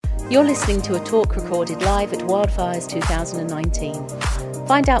You're listening to a talk recorded live at Wildfires 2019.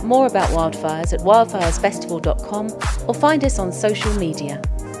 Find out more about Wildfires at wildfiresfestival.com or find us on social media.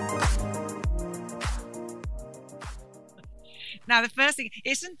 Now, the first thing,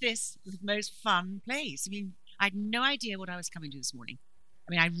 isn't this the most fun place? I mean, I had no idea what I was coming to this morning.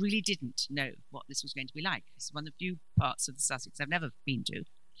 I mean, I really didn't know what this was going to be like. It's one of the few parts of the Sussex I've never been to.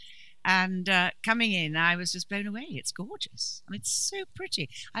 And coming in, I was just blown away. It's gorgeous. I mean, it's so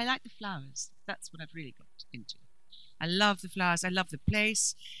pretty. I like the flowers. That's what I've really got into. I love the flowers. I love the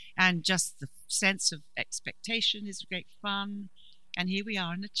place. And just the sense of expectation is great fun. And here we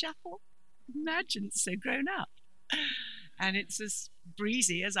are in a chapel. Imagine, it's so grown up. And it's as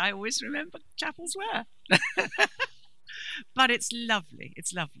breezy as I always remember chapels were. But it's lovely.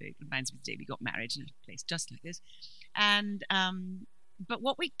 It's lovely. It reminds me of the day we got married in a place just like this. And but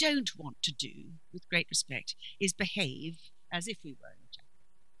what we don't want to do, with great respect, is behave as if we were in a chapel.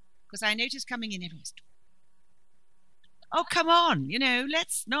 Because I noticed coming in, everyone's talking. Oh, come on,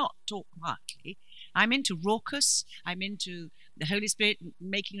 let's not talk quietly. I'm into raucous. I'm into the Holy Spirit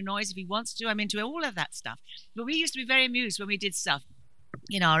making a noise if he wants to. I'm into all of that stuff. But we used to be very amused when we did stuff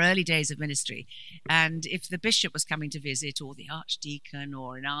in our early days of ministry. And if the bishop was coming to visit, or the archdeacon,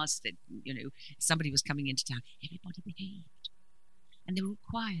 or in ours, that somebody was coming into town, everybody behaved. And they were all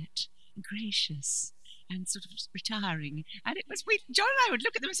quiet and gracious and sort of retiring. And it was, John and I would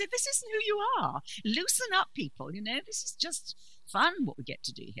look at them and say, this isn't who you are. Loosen up, people. This is just fun what we get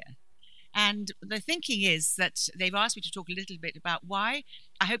to do here. And the thinking is that they've asked me to talk a little bit about why,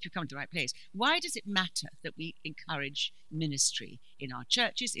 I hope you come to the right place, why does it matter that we encourage ministry in our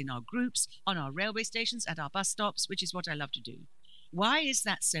churches, in our groups, on our railway stations, at our bus stops, which is what I love to do. Why is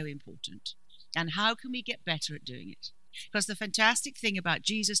that so important? And how can we get better at doing it? Because the fantastic thing about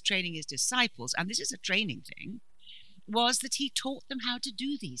Jesus training his disciples, and this is a training thing, was that he taught them how to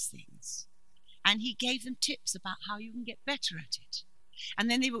do these things. And he gave them tips about how you can get better at it.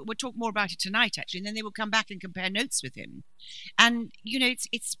 And then we'll talk more about it tonight, actually, and then they will come back and compare notes with him. And,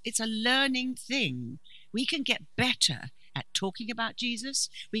 it's a learning thing. We can get better at talking about Jesus.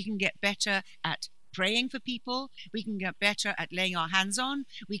 We can get better at praying for people. We can get better at laying our hands on.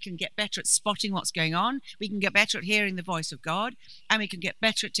 We can get better at spotting what's going on. We can get better at hearing the voice of God. And we can get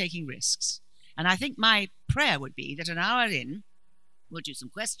better at taking risks. And I think my prayer would be that an hour in, we'll do some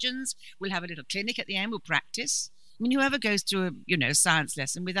questions. We'll have a little clinic at the end. We'll practice. I mean, whoever goes to a science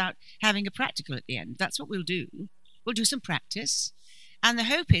lesson without having a practical at the end, that's what we'll do. We'll do some practice. And the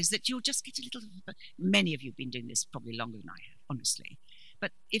hope is that you'll just get a little, many of you have been doing this probably longer than I have, honestly.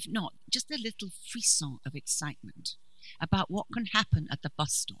 But if not, just a little frisson of excitement about what can happen at the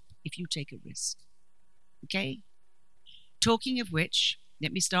bus stop if you take a risk. Okay? Talking of which,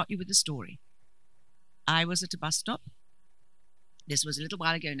 let me start you with the story. I was at a bus stop. This was a little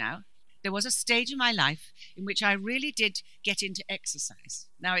while ago now. There was a stage in my life in which I really did get into exercise.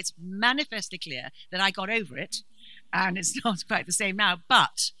 Now, it's manifestly clear that I got over it, and it's not quite the same now,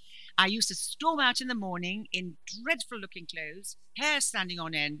 but I used to storm out in the morning in dreadful-looking clothes, hair standing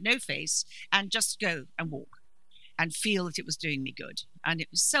on end, no face, and just go and walk and feel that it was doing me good. And it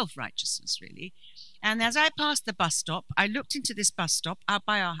was self-righteousness, really. And as I passed the bus stop, I looked into this bus stop out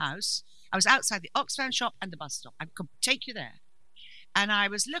by our house. I was outside the Oxfam shop and the bus stop. I could take you there. And I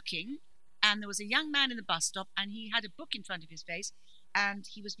was looking, and there was a young man in the bus stop, and he had a book in front of his face, and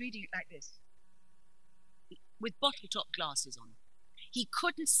he was reading it like this, with bottle-top glasses on. He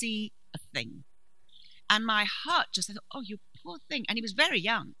couldn't see a thing. And my heart just said, oh, you poor thing. And he was very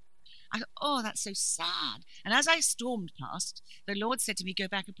young. I thought, oh, that's so sad. And as I stormed past, the Lord said to me, go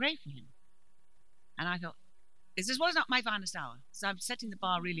back and pray for him. And I thought, this was not my finest hour. So I'm setting the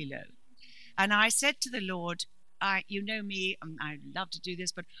bar really low. And I said to the Lord, you know me, I love to do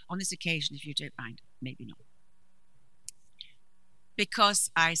this, but on this occasion, if you don't mind, maybe not. Because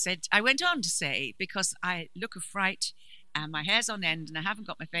I went on to say, because I look a fright, and my hair's on end, and I haven't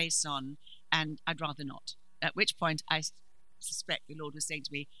got my face on, and I'd rather not. At which point, I suspect the Lord was saying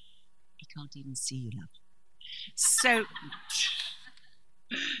to me, he can't even see you, love.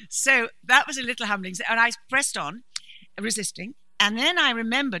 So that was a little humbling. And I pressed on, resisting. And then I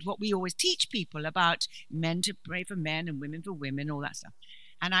remembered what we always teach people about men to pray for men and women for women, all that stuff.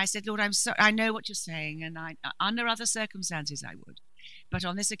 And I said, Lord, I know what you're saying, and under other circumstances I would. But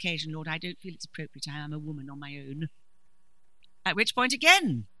on this occasion, Lord, I don't feel it's appropriate. I am a woman on my own. At which point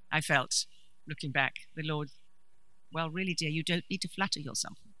again, I felt, looking back, the Lord, well, really, dear, you don't need to flatter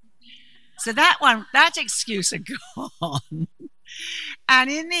yourself. So that excuse had gone. And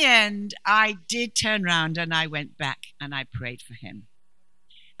in the end, I did turn round and I went back and I prayed for him.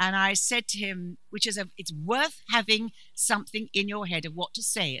 And I said to him, it's worth having something in your head of what to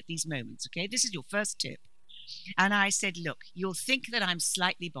say at these moments, okay? This is your first tip. And I said, look, you'll think that I'm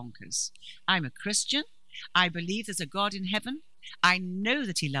slightly bonkers. I'm a Christian. I believe there's a God in heaven. I know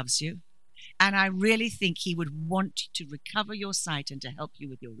that he loves you. And I really think he would want to recover your sight and to help you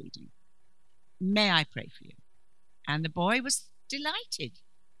with your reading. May I pray for you? And the boy was delighted.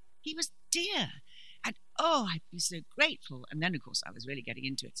 He was dear. And I'd be so grateful. And then, of course, I was really getting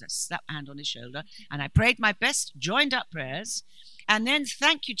into it. So I slapped my hand on his shoulder and I prayed my best, joined up prayers. And then,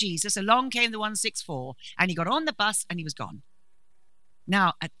 thank you, Jesus, along came the 164 and he got on the bus and he was gone.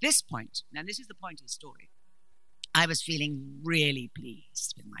 Now, at this point, and this is the point of the story, I was feeling really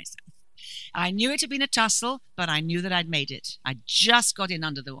pleased with myself. I knew it had been a tussle, but I knew that I'd made it. I just got in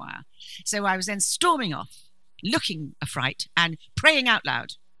under the wire. So I was then storming off, looking a fright and praying out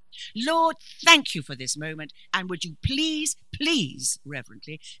loud. Lord, thank you for this moment, and would you please,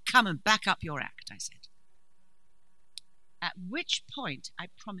 reverently, come and back up your act, I said. At which point, I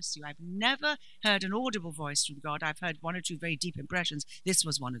promise you, I've never heard an audible voice from God. I've heard one or two very deep impressions. This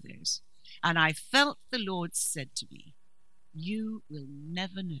was one of those. And I felt the Lord said to me, you will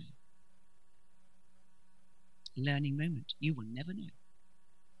never know. Learning moment. You will never know.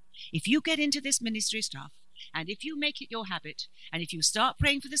 If you get into this ministry stuff, and if you make it your habit, and if you start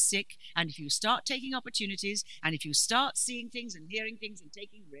praying for the sick, and if you start taking opportunities, and if you start seeing things and hearing things and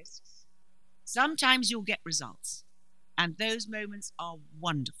taking risks, sometimes you'll get results. And those moments are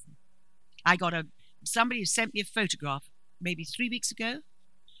wonderful. I got somebody who sent me a photograph maybe 3 weeks ago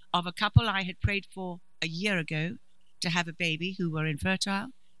of a couple I had prayed for a year ago to have a baby who were infertile.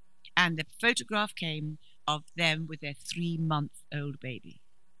 And the photograph came of them with their 3-month-old baby.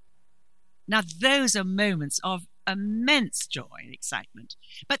 Now, those are moments of immense joy and excitement,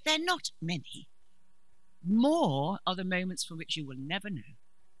 but they're not many. More are the moments for which you will never know.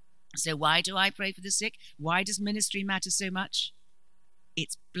 So why do I pray for the sick? Why does ministry matter so much?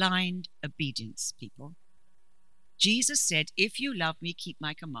 It's blind obedience, people. Jesus said, if you love me, keep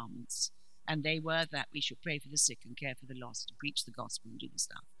my commandments. And they were that we should pray for the sick and care for the lost and preach the gospel and do the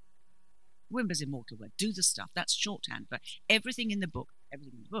stuff. Wimber's immortal word, do the stuff. That's shorthand for everything in the book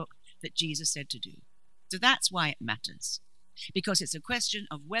that Jesus said to do. So that's why it matters. Because it's a question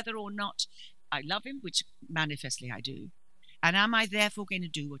of whether or not I love him, which manifestly I do. And am I therefore going to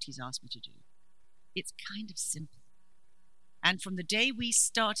do what he's asked me to do? It's kind of simple. And from the day we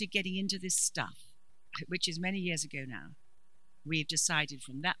started getting into this stuff, which is many years ago now, we've decided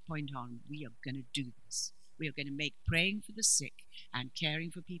from that point on, we are going to do this. We are going to make praying for the sick and caring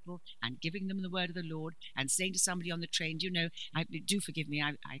for people and giving them the word of the Lord and saying to somebody on the train, do forgive me,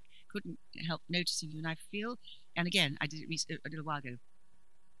 I couldn't help noticing you, and I feel, and again, I did it a little while ago,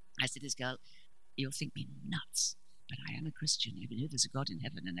 I said to this girl, you'll think me nuts, but I am a Christian. I know there's a God in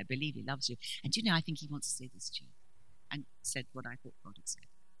heaven and I believe he loves you. And I think he wants to say this to you. And said what I thought God had said.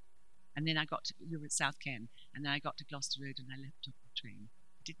 And then we were at South Ken, and then I got to Gloucester Road and I leapt off the train.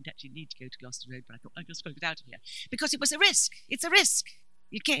 I didn't actually need to go to Gloucester Road, but I thought I just got to get out of here. Because it was a risk. It's a risk.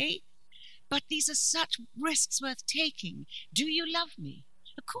 Okay? But these are such risks worth taking. Do you love me?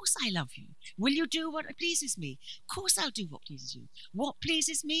 Of course I love you. Will you do what pleases me? Of course I'll do what pleases you. What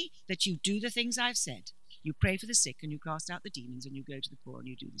pleases me? That you do the things I've said. You pray for the sick and you cast out the demons and you go to the poor and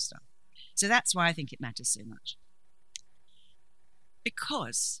you do the stuff. So that's why I think it matters so much.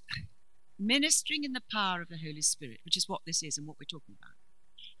 Because ministering in the power of the Holy Spirit, which is what this is and what we're talking about,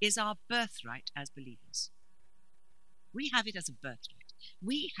 is our birthright as believers. We have it as a birthright.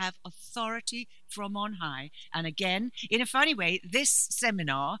 We have authority from on high. And again, in a funny way, this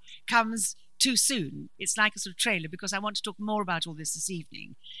seminar comes too soon. It's like a sort of trailer because I want to talk more about all this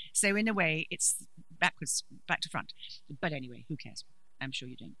evening. So in a way, it's back to front. But anyway, who cares? I'm sure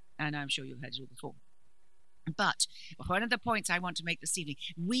you don't. And I'm sure you've heard it all before. But one of the points I want to make this evening,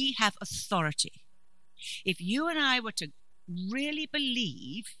 we have authority. If you and I were to really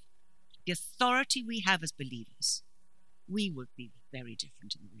believe the authority we have as believers, we would be very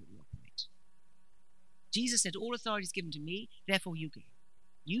different in the way we operate. Jesus said, all authority is given to me, therefore you go.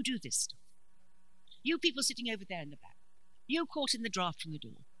 You do this stuff. You people sitting over there in the back. You caught in the draft from the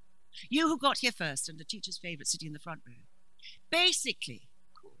door. You who got here first and the teacher's favourite sitting in the front row. Basically,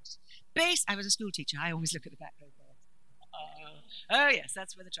 of course, I was a school teacher. I always look at the back row. Oh, yes,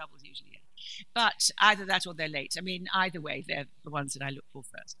 that's where the trouble's usually in. But either that or they're late. I mean, either way, they're the ones that I look for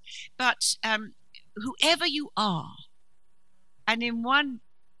first. But whoever you are, and in one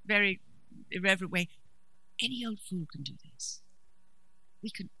very irreverent way, any old fool can do this. We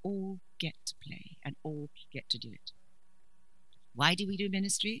can all get to play and all get to do it. Why do we do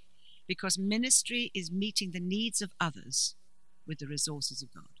ministry? Because ministry is meeting the needs of others with the resources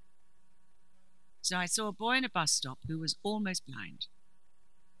of God. So I saw a boy in a bus stop who was almost blind,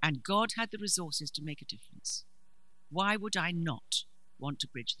 and God had the resources to make a difference. Why would I not want to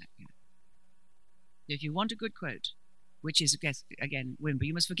bridge that gap? If you want a good quote, which is, again, Wimber,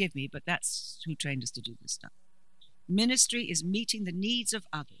 you must forgive me, but that's who trained us to do this stuff. Ministry is meeting the needs of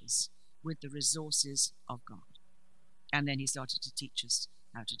others with the resources of God. And then he started to teach us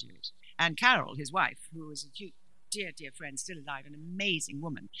how to do it. And Carol, his wife, who was a dear, dear friend, still alive, an amazing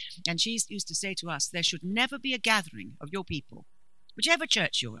woman, and she used to say to us, there should never be a gathering of your people, whichever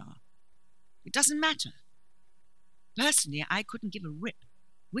church you are. It doesn't matter. Personally, I couldn't give a rip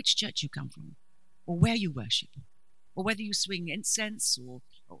which church you come from, or where you worship, or whether you swing incense or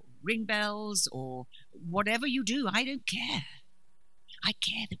ring bells or whatever you do. I don't care. I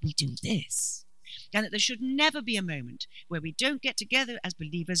care that we do this. And that there should never be a moment where we don't get together as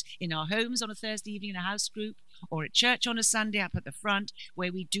believers in our homes on a Thursday evening in a house group, or at church on a Sunday up at the front,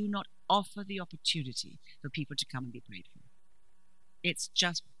 where we do not offer the opportunity for people to come and be prayed for. It's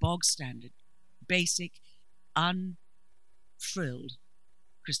just bog standard, basic, unfrilled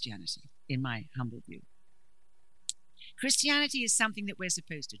Christianity, in my humble view. Christianity is something that we're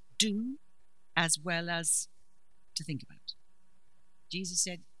supposed to do as well as to think about. Jesus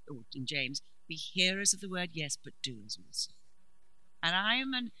said, or in James, be hearers of the word, yes, but doers also.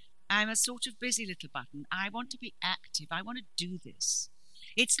 And I'm a sort of busy little button. I want to be active. I want to do this.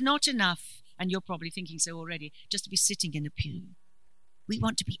 It's not enough, and you're probably thinking so already, just to be sitting in a pew. We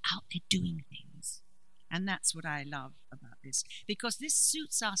want to be out there doing things. And that's what I love about this, because this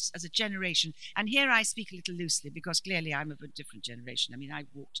suits us as a generation. And here I speak a little loosely, because clearly I'm of a different generation. I mean, I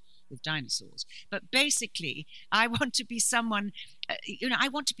walked with dinosaurs. But basically, I want to be someone, I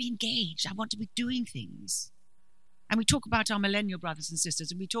want to be engaged. I want to be doing things. And we talk about our millennial brothers and sisters,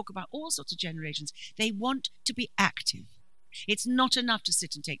 and we talk about all sorts of generations. They want to be active. It's not enough to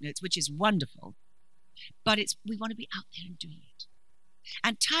sit and take notes, which is wonderful. But we want to be out there and doing it.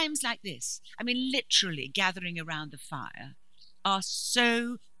 And times like this, I mean, literally gathering around the fire, are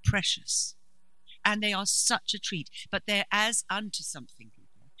so precious. And they are such a treat. But they're as unto something,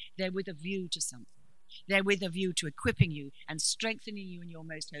 people. They're with a view to something. They're with a view to equipping you and strengthening you in your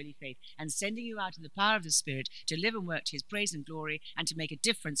most holy faith and sending you out in the power of the Spirit to live and work to his praise and glory and to make a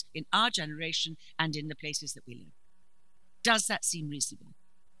difference in our generation and in the places that we live. Does that seem reasonable?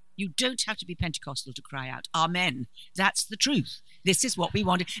 You don't have to be Pentecostal to cry out, Amen. That's the truth. This is what we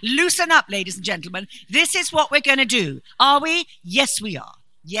want. Loosen up, ladies and gentlemen. This is what we're going to do. Are we? Yes, we are.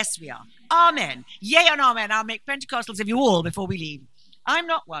 Yes, we are. Amen. Yea and amen. I'll make Pentecostals of you all before we leave. I'm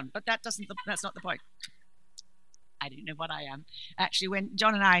not one, but that's not the point. I don't know what I am. Actually, when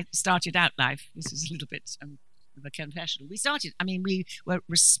John and I started out life, this is a little bit of a confessional. We were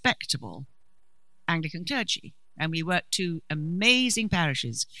respectable Anglican clergy. And we worked two amazing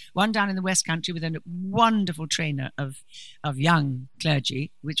parishes, one down in the West Country with a wonderful trainer of young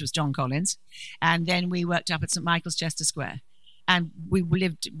clergy, which was John Collins. And then we worked up at St. Michael's, Chester Square. And we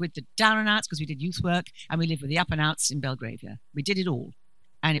lived with the down and outs because we did youth work, and we lived with the up and outs in Belgravia. We did it all.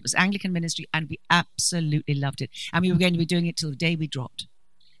 And it was Anglican ministry, and we absolutely loved it. And we were going to be doing it till the day we dropped.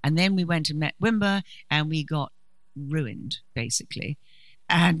 And then we went and met Wimber, and we got ruined, basically.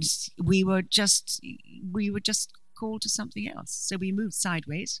 And we were just called to something else. So we moved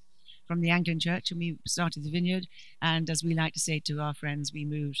sideways from the Anglican Church, and we started the Vineyard. And as we like to say to our friends, we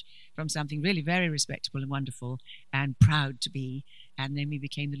moved from something really very respectable and wonderful and proud to be, and then we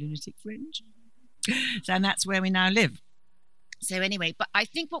became the Lunatic Fringe. And that's where we now live. So anyway, but I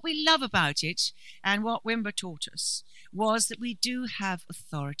think what we love about it, and what Wimber taught us, was that we do have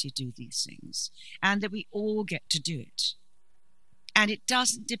authority to do these things, and that we all get to do it. And it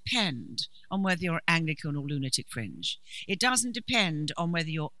doesn't depend on whether you're Anglican or Lunatic Fringe. It doesn't depend on whether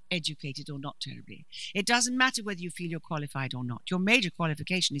you're educated or not terribly. It doesn't matter whether you feel you're qualified or not. Your major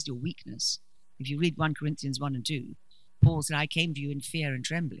qualification is your weakness. If you read 1 Corinthians 1 and 2, Paul said, I came to you in fear and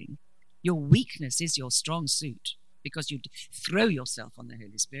trembling. Your weakness is your strong suit, because you throw yourself on the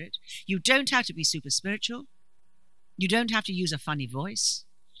Holy Spirit. You don't have to be super spiritual. You don't have to use a funny voice.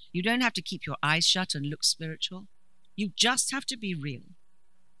 You don't have to keep your eyes shut and look spiritual. You just have to be real,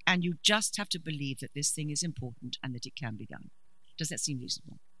 and you just have to believe that this thing is important and that it can be done. Does that seem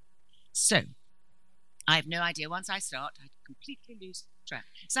reasonable? So, I have no idea. Once I start, I completely lose track.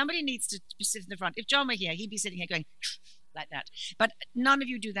 Somebody needs to sit in the front. If John were here, he'd be sitting here going like that. But none of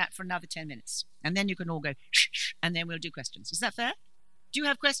you do that for another 10 minutes. And then you can all go, and then we'll do questions. Is that fair? Do you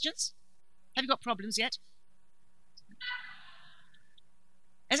have questions? Have you got problems yet?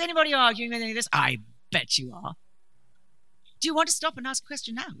 Is anybody arguing with any of this? I bet you are. Do you want to stop and ask a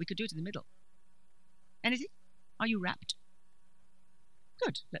question now? We could do it in the middle. Anything? Are you wrapped?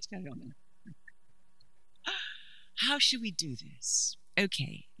 Good. Let's carry on then. How should we do this?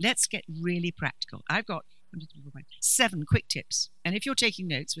 Okay, let's get really practical. I've got 7 quick tips. And if you're taking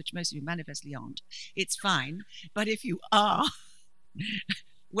notes, which most of you manifestly aren't, it's fine. But if you are,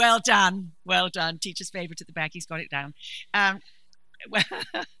 well done. Well done. Teacher's favourite at the back. He's got it down. Well,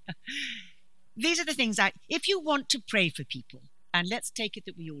 these are the things if you want to pray for people, and let's take it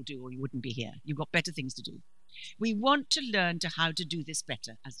that we all do, or you wouldn't be here. You've got better things to do. We want to learn how to do this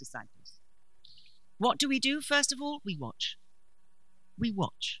better as disciples. What do? First of all, we watch. We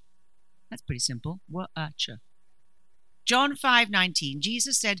watch. That's pretty simple. Watch. John 5:19,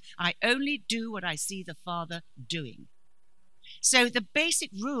 Jesus said, I only do what I see the Father doing. So the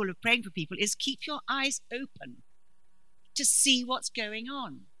basic rule of praying for people is keep your eyes open to see what's going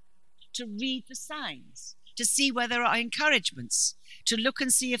on, to read the signs, to see where there are encouragements, to look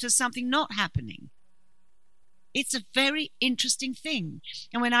and see if there's something not happening. It's a very interesting thing.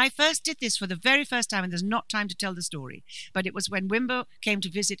 And when I first did this for the very first time, and there's not time to tell the story, but it was when Wimber came to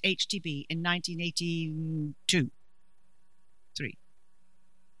visit HTB in 1982. 3.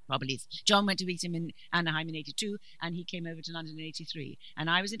 Probably. John went to meet him in Anaheim in 82, and he came over to London in 83. And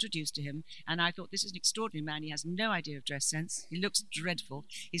I was introduced to him, and I thought, this is an extraordinary man. He has no idea of dress sense. He looks dreadful.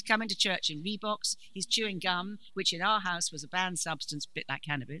 He's coming to church in Reeboks. He's chewing gum, which in our house was a banned substance, a bit like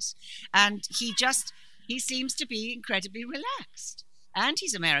cannabis. And he seems to be incredibly relaxed. And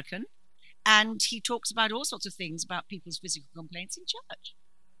he's American, and he talks about all sorts of things about people's physical complaints in church.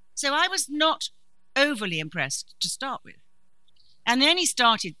 So I was not overly impressed to start with. And then he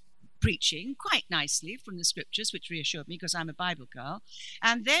started preaching quite nicely from the scriptures, which reassured me because I'm a Bible girl.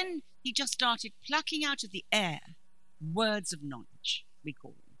 And then he just started plucking out of the air words of knowledge, we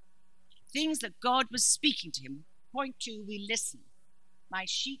call them. Things that God was speaking to him. Point 2, we listen. My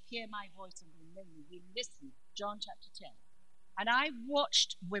sheep hear my voice and they know me. We listen. John chapter 10. And I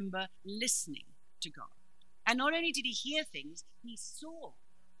watched Wimber listening to God. And not only did he hear things, he saw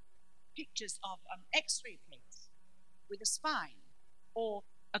pictures of x-ray plates with a spine, or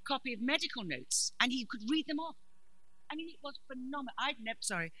a copy of medical notes, and he could read them off. I mean, it was phenomenal.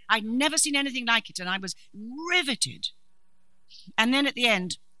 I'd never seen anything like it, and I was riveted. And then at the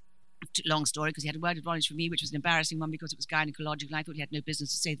end, long story, because he had a word of knowledge for me, which was an embarrassing one because it was gynecological. I thought he had no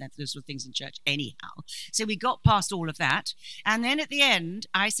business to say those sort of things in church anyhow. So we got past all of that. And then at the end,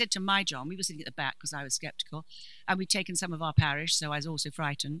 I said to my John, we were sitting at the back because I was skeptical, and we'd taken some of our parish, so I was also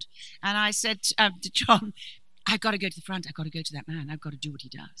frightened. And I said to John, I've got to go to the front. I've got to go to that man. I've got to do what he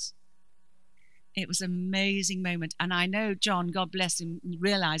does. It was an amazing moment. And I know John, God bless him,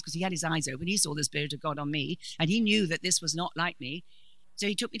 realized, because he had his eyes open, he saw the Spirit of God on me, and he knew that this was not like me. So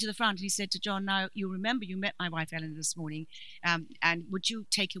he took me to the front and he said to John, now, you remember you met my wife Ellen this morning, and would you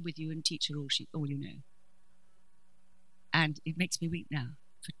take her with you and teach her all you know? And it makes me weep now.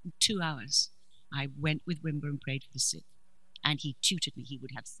 For 2 hours, I went with Wimber and prayed for the sick. And he tutored me. He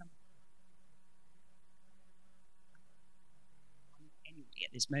would have something. Anyway,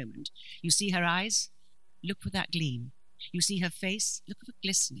 at this moment, you see her eyes? Look for that gleam. You see her face? Look for the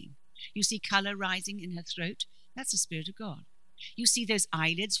glistening. You see colour rising in her throat? That's the Spirit of God. You see those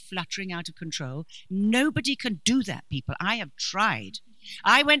eyelids fluttering out of control? Nobody can do that, people. I have tried.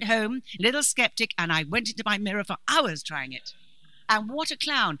 I went home, little skeptic, and I went into my mirror for hours trying it. And what a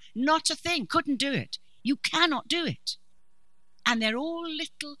clown. Not a thing. Couldn't do it. You cannot do it. And they're all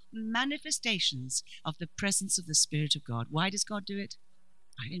little manifestations of the presence of the Spirit of God. Why does God do it?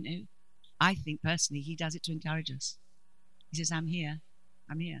 I don't know. I think personally he does it to encourage us. He says, I'm here.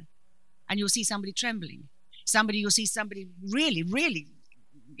 I'm here. And you'll see somebody trembling. You'll see somebody really, really,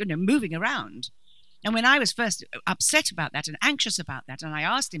 moving around. And when I was first upset about that and anxious about that, and I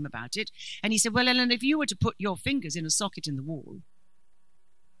asked him about it, and he said, well, Ellen, if you were to put your fingers in a socket in the wall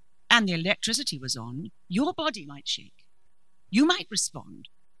and the electricity was on, your body might shake. You might respond.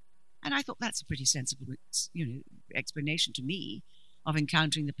 And I thought that's a pretty sensible, explanation to me of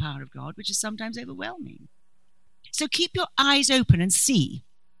encountering the power of God, which is sometimes overwhelming. So keep your eyes open and see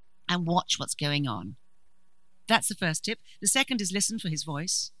and watch what's going on. That's the first tip. The second is listen for his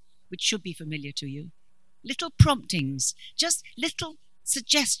voice, which should be familiar to you. Little promptings, just little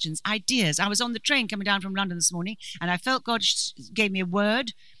suggestions, ideas. I was on the train coming down from London this morning, and I felt God gave me a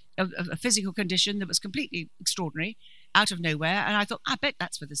word of a physical condition that was completely extraordinary, out of nowhere, and I thought, I bet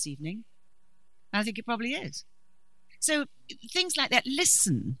that's for this evening. And I think it probably is. So things like that,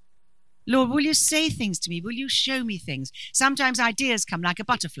 listen. Lord, will you say things to me? Will you show me things? Sometimes ideas come like a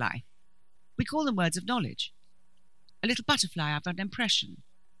butterfly. We call them words of knowledge. A little butterfly, I've got an impression.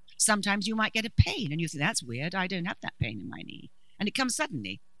 Sometimes you might get a pain and you think, that's weird, I don't have that pain in my knee. And it comes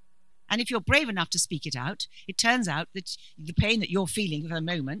suddenly. And if you're brave enough to speak it out, it turns out that the pain that you're feeling for the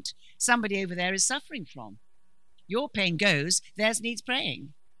moment, somebody over there is suffering from. Your pain goes, theirs needs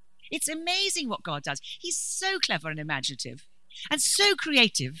praying. It's amazing what God does. He's so clever and imaginative and so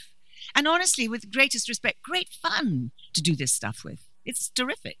creative. And honestly, with greatest respect, great fun to do this stuff with. It's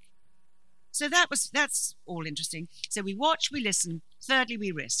terrific. So that's all interesting. So we watch, we listen. Thirdly,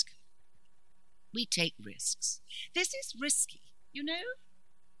 we risk. We take risks. This is risky, you know?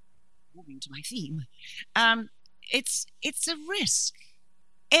 Moving to my theme. It's a risk.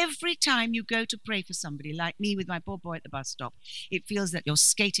 Every time you go to pray for somebody, like me with my poor boy at the bus stop, it feels that you're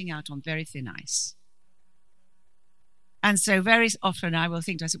skating out on very thin ice. And so very often I will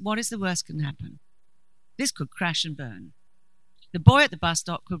think to myself, what is the worst that can happen? This could crash and burn. The boy at the bus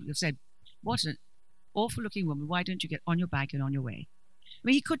stop could have said, what an awful looking woman, why don't you get on your bike and on your way? I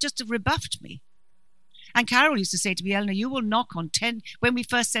mean, he could just have rebuffed me. And Carol used to say to me, Eleanor, you will knock on 10. When we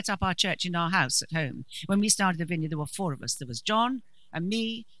first set up our church in our house at home, when we started the vineyard, there were 4 of us. There was John and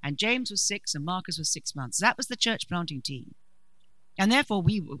me, and James was 6, and Marcus was 6 months. That was the church planting team. And therefore,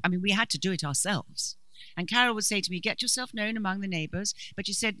 we had to do it ourselves. And Carol would say to me, get yourself known among the neighbours. But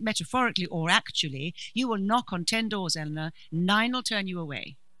she said, metaphorically or actually, you will knock on 10 doors, Eleanor, 9 will turn you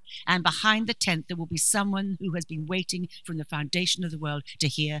away. And behind the 10th, there will be someone who has been waiting from the foundation of the world to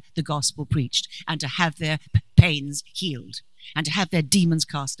hear the gospel preached and to have their pains healed and to have their demons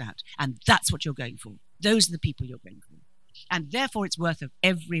cast out. And that's what you're going for. Those are the people you're going for. And therefore, it's worth of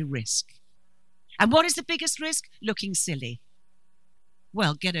every risk. And what is the biggest risk? Looking silly.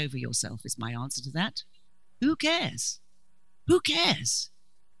 Well, get over yourself is my answer to that. Who cares? Who cares?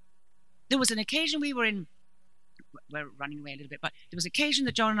 There was an occasion we're running away a little bit, but there was an occasion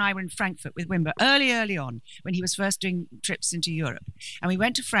that John and I were in Frankfurt with Wimber early on when he was first doing trips into Europe. And we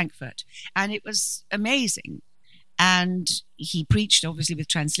went to Frankfurt and it was amazing. And he preached obviously with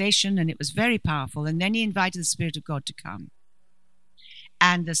translation and it was very powerful. And then he invited the Spirit of God to come.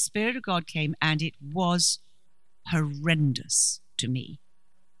 And the Spirit of God came and it was horrendous to me.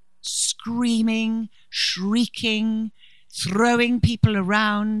 Screaming, shrieking, throwing people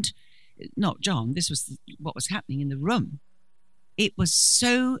around. Not John, this was what was happening in the room. It was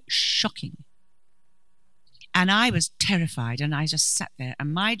so shocking. And I was terrified and I just sat there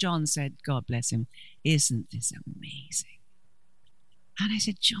and my John said, God bless him, isn't this amazing? And I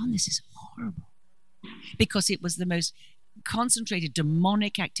said, John, this is horrible. Because it was the most concentrated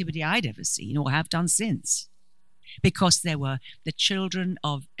demonic activity I'd ever seen or have done since. Because there were the children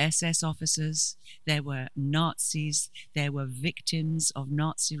of SS officers, there were Nazis, there were victims of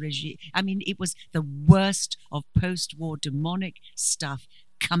Nazi regime. I mean, it was the worst of post-war demonic stuff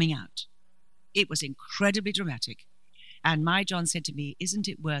coming out. It was incredibly dramatic. And my John said to me, isn't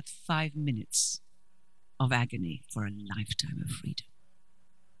it worth 5 minutes of agony for a lifetime of freedom?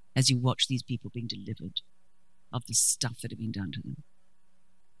 As you watch these people being delivered of the stuff that had been done to them.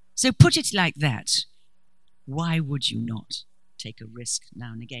 So put it like that. Why would you not take a risk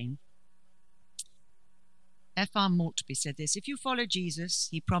now and again? F.R. Maltby said this, if you follow Jesus,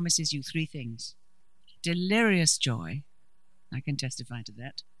 he promises you 3 things. Delirious joy, I can testify to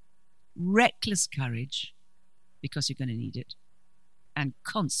that. Reckless courage, because you're going to need it. And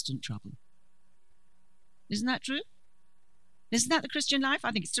constant trouble. Isn't that true? Isn't that the Christian life?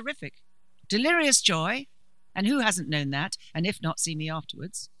 I think it's terrific. Delirious joy, and who hasn't known that? And if not, see me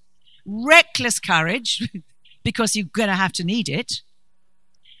afterwards. Reckless courage, because you're going to have to need it,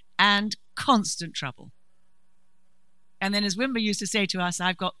 and constant trouble. And then as Wimber used to say to us,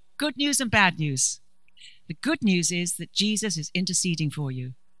 I've got good news and bad news. The good news is that Jesus is interceding for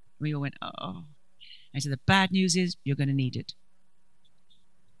you. We all went, oh. I said, the bad news is you're going to need it.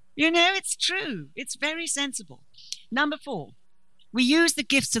 You know, it's true. It's very sensible. Number 4, we use the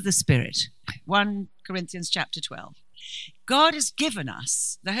gifts of the Spirit. 1 Corinthians chapter 12. God has given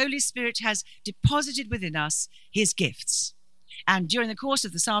us, the Holy Spirit has deposited within us his gifts. And during the course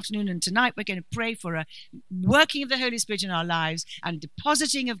of this afternoon and tonight, we're going to pray for a working of the Holy Spirit in our lives and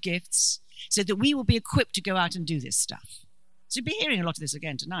depositing of gifts so that we will be equipped to go out and do this stuff. So you'll be hearing a lot of this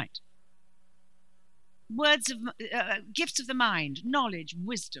again tonight. Gifts of the mind, knowledge,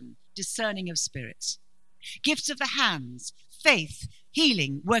 wisdom, discerning of spirits. Gifts of the hands, faith,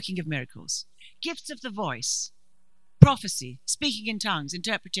 healing, working of miracles. Gifts of the voice, prophecy, speaking in tongues,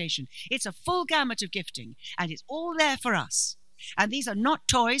 interpretation. It's a full gamut of gifting, and it's all there for us. And these are not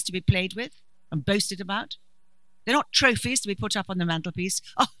toys to be played with and boasted about. They're not trophies to be put up on the mantelpiece.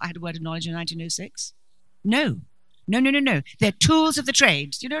 Oh, I had a word of knowledge in 1906. No. They're tools of the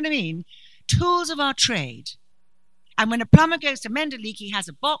trade. Do you know what I mean? Tools of our trade. And when a plumber goes to mend a leak, he has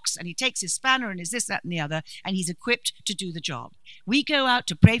a box and he takes his spanner and his this, that, and the other, and he's equipped to do the job. We go out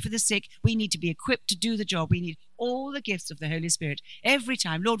to pray for the sick. We need to be equipped to do the job. We need all the gifts of the Holy Spirit every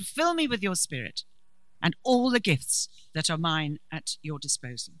time. Lord, fill me with your Spirit and all the gifts that are mine at your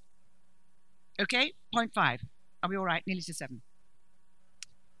disposal. Okay, point 5. Are we all right? Nearly to 7.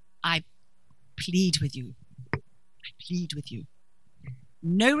 I plead with you. I plead with you.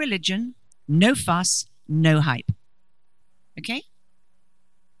 No religion, no fuss, no hype. Okay?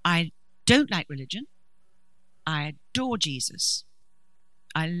 I don't like religion. I adore Jesus.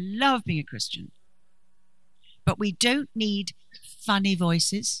 I love being a Christian. But we don't need funny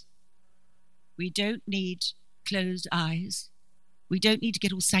voices. We don't need closed eyes. We don't need to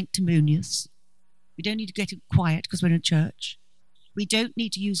get all sanctimonious. We don't need to get quiet because we're in church. We don't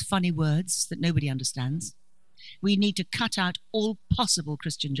need to use funny words that nobody understands. We need to cut out all possible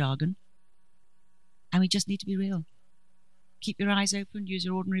Christian jargon. And we just need to be real. Keep your eyes open, use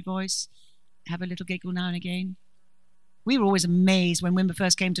your ordinary voice, have a little giggle now and again. We were always amazed when Wimber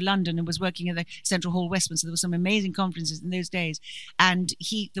first came to London and was working at the Central Hall, Westminster. There were some amazing conferences in those days. And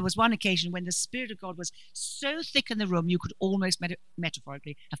there was one occasion when the Spirit of God was so thick in the room, you could almost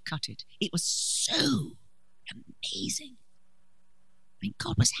metaphorically have cut it. It was so amazing. I mean,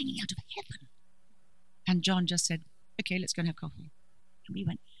 God was hanging out of heaven. And John just said, okay, let's go and have coffee. And we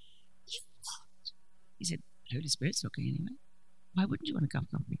went, you what? He said, the Holy Spirit's looking anyway. Why wouldn't you want a cup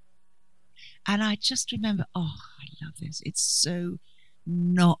of coffee? And I just remember, oh, I love this. It's so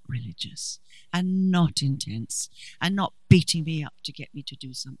not religious and not intense and not beating me up to get me to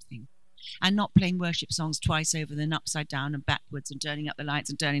do something and not playing worship songs twice over, then upside down and backwards and turning up the lights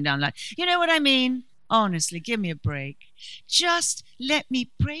and turning down the lights. You know what I mean? Honestly, give me a break. Just let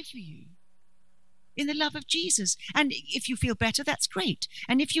me pray for you in the love of Jesus. And if you feel better, that's great.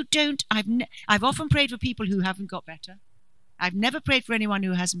 And if you don't, I've often prayed for people who haven't got better. I've never prayed for anyone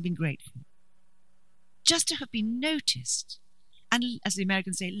who hasn't been grateful. Just to have been noticed and, as the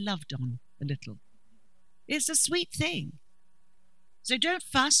Americans say, loved on a little. It's a sweet thing. So don't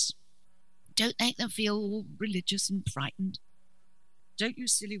fuss. Don't make them feel all religious and frightened. Don't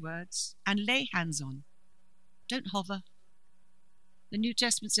use silly words. And lay hands on. Don't hover. The New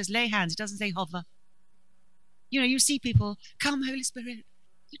Testament says lay hands. It doesn't say hover. You know, you see people, come Holy Spirit.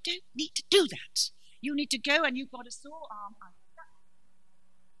 You don't need to do that. You need to go and you've got a sore arm.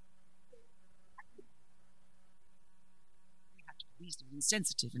 We have to be reasonable and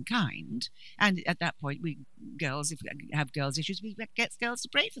sensitive and kind. And at that point, if we have girls' issues, we get girls to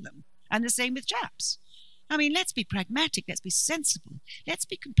pray for them. And the same with chaps. I mean, let's be pragmatic. Let's be sensible. Let's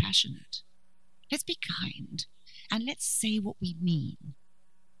be compassionate. Let's be kind. And let's say what we mean.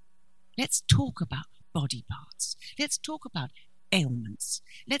 Let's talk about body parts. Let's talk about ailments.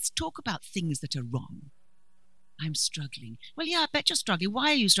 Let's talk about things that are wrong. I'm struggling. Well, yeah, I bet you're struggling.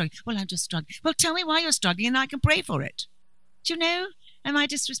 Why are you struggling? Well, I'm just struggling. Well, tell me why you're struggling and I can pray for it. Do you know? Am I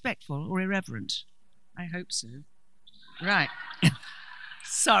disrespectful or irreverent? I hope so. Right.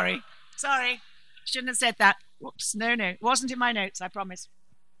 Sorry. Shouldn't have said that. Whoops. No. It wasn't in my notes, I promise.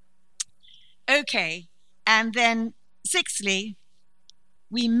 Okay. And then, sixthly,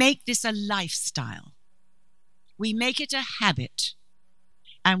 we make this a lifestyle. We make it a habit,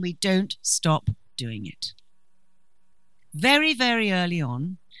 and we don't stop doing it. Very, very early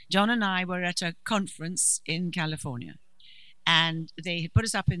on, John and I were at a conference in California, and they had put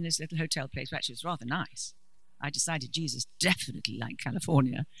us up in this little hotel place, which actually was rather nice. I decided Jesus definitely liked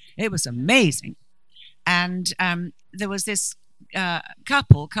California. It was amazing. And there was this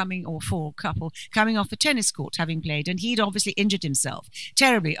couple coming off the tennis court having played, and he'd obviously injured himself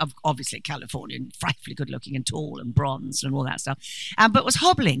terribly, obviously Californian, frightfully good looking and tall and bronzed and all that stuff, but was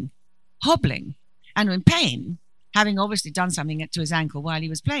hobbling and in pain, having obviously done something to his ankle while he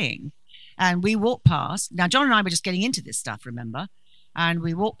was playing. And we walked past. Now John and I were just getting into this stuff, remember, and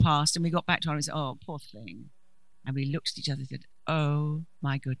we walked past and we got back to him and said, oh, poor thing. And we looked at each other and said, oh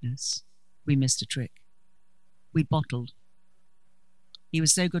my goodness, we missed a trick. We bottled. He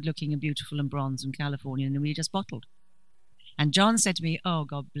was so good looking and beautiful and bronze and Californian, and we just bottled. And John said to me, oh,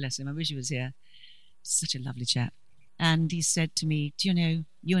 God bless him, I wish he was here. Such a lovely chap. And he said to me, do you know,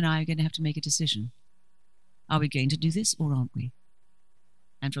 you and I are going to have to make a decision. Are we going to do this or aren't we?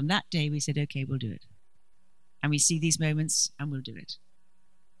 And from that day, we said, okay, we'll do it. And we see these moments and we'll do it.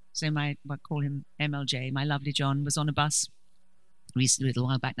 So I call him MLJ, my lovely John, was on a bus recently, a little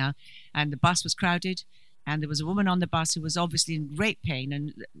while back now, and the bus was crowded. And there was a woman on the bus who was obviously in great pain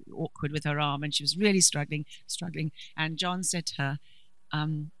and awkward with her arm, and she was really struggling. And John said to her,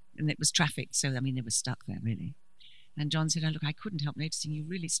 and it was traffic, so, I mean, they were stuck there, really. And John said, oh, look, I couldn't help noticing you're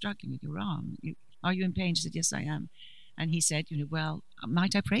really struggling with your arm. Are you in pain? She said, yes, I am. And he said, well,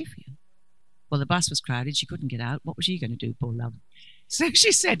 might I pray for you? Well, the bus was crowded. She couldn't get out. What was she going to do, poor love? So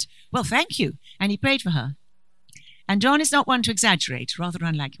she said, well, thank you. And he prayed for her. And John is not one to exaggerate, rather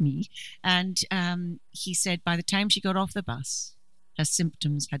unlike me. And he said by the time she got off the bus, her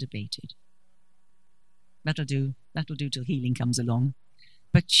symptoms had abated. That'll do till healing comes along.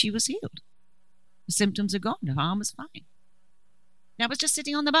 But she was healed. The symptoms are gone. Her arm was fine. That was just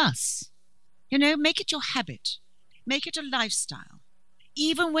sitting on the bus. Make it your habit. Make it a lifestyle.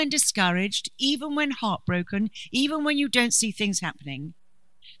 Even when discouraged, even when heartbroken, even when you don't see things happening,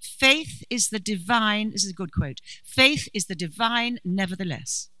 faith is the divine, this is a good quote, faith is the divine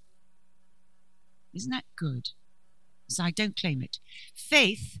nevertheless. Isn't that good? So I don't claim it.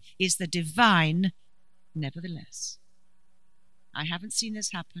 Faith is the divine nevertheless. I haven't seen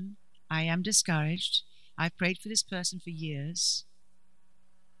this happen. I am discouraged. I've prayed for this person for years.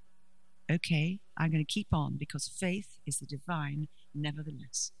 Okay, I'm going to keep on because faith is the divine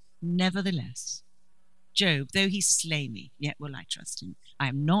nevertheless. Nevertheless. Job, though he slay me, yet will I trust him. I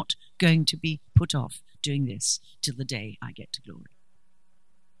am not going to be put off doing this till the day I get to glory.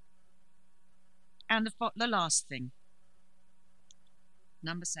 And the last thing,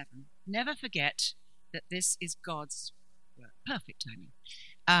 number 7, never forget that this is God's work. Perfect timing.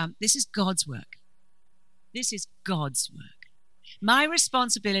 This is God's work. This is God's work. My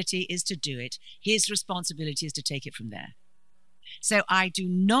responsibility is to do it. His responsibility is to take it from there. So I do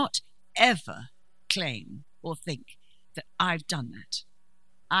not ever claim or think that I've done that.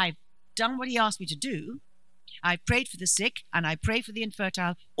 I've done what he asked me to do. I've prayed for the sick and I pray for the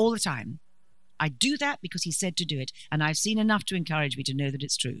infertile all the time. I do that because he said to do it, and I've seen enough to encourage me to know that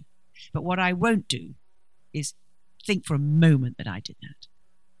it's true. But what I won't do is think for a moment that I did that.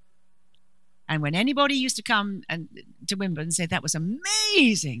 And when anybody used to come to Wimbledon and say, that was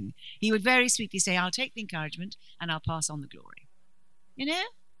amazing, he would very sweetly say, I'll take the encouragement and I'll pass on the glory.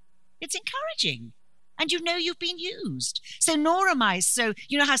 It's encouraging. And you've been used. So nor am I. So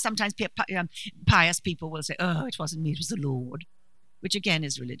how sometimes pious people will say, oh, it wasn't me, it was the Lord, which again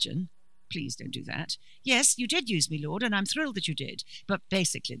is religion. Please don't do that. Yes, you did use me, Lord, and I'm thrilled that you did. But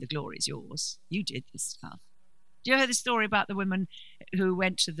basically, the glory is yours. You did this stuff. Do you hear the story about the woman who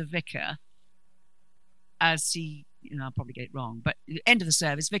went to the vicar as he, I'll probably get it wrong, but at the end of the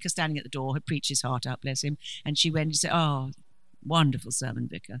service, vicar standing at the door had preached his heart out, bless him, and she went and said, oh, wonderful sermon,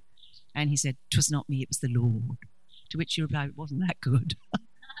 vicar. And he said, 'twas not me, it was the Lord. To which she replied, it wasn't that good.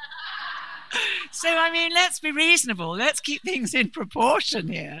 So, let's be reasonable. Let's keep things in proportion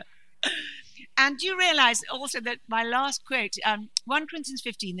here. And you realize also that my last quote, 1 Corinthians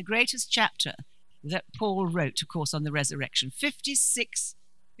 15, the greatest chapter that Paul wrote, of course, on the resurrection,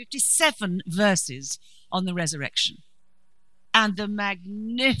 57 verses on the resurrection and the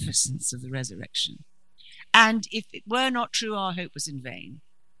magnificence of the resurrection. And if it were not true, our hope was in vain.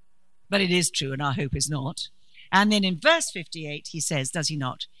 But it is true and our hope is not. And then in verse 58, he says, does he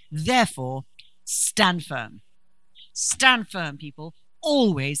not? Therefore, stand firm. Stand firm, people,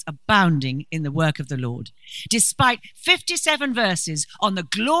 always abounding in the work of the Lord. Despite 57 verses on the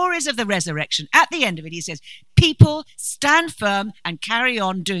glories of the resurrection, at the end of it, he says, people, stand firm and carry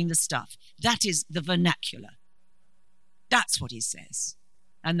on doing the stuff. That is the vernacular. That's what he says.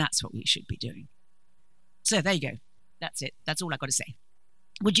 And that's what we should be doing. So there you go. That's it. That's all I've got to say.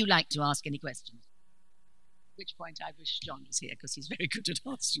 Would you like to ask any questions? At which point I wish John was here because he's very good at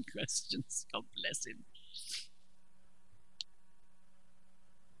asking questions. God bless him.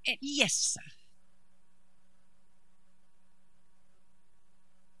 Yes, sir.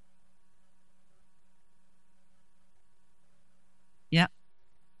 Yeah,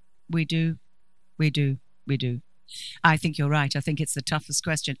 we do. I think you're right. I think it's the toughest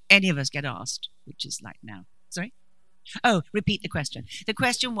question any of us get asked, which is like now. Sorry? Oh, repeat the question. The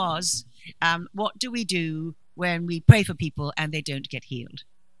question was, what do we do when we pray for people and they don't get healed?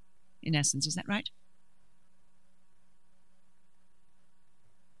 In essence, is that right?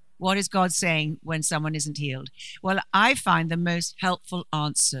 What is God saying when someone isn't healed? Well, I find the most helpful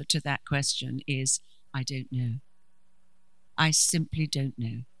answer to that question is, I don't know. I simply don't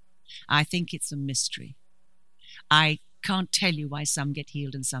know. I think it's a mystery. I can't tell you why some get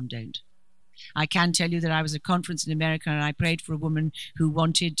healed and some don't. I can tell you that I was at a conference in America and I prayed for a woman who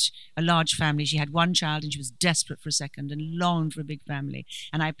wanted a large family. She had one child and she was desperate for a second and longed for a big family.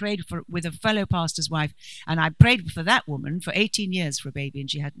 And I prayed with a fellow pastor's wife, and I prayed for that woman for 18 years for a baby, and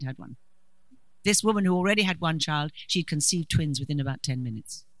she hadn't had one. This woman who already had one child, she'd conceived twins within about 10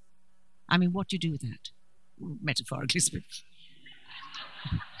 minutes. What do you do with that? Metaphorically speaking.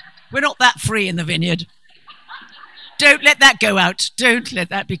 We're not that free in the vineyard. Don't let that go out. Don't let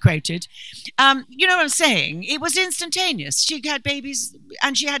that be quoted. You know what I'm saying? It was instantaneous. She had babies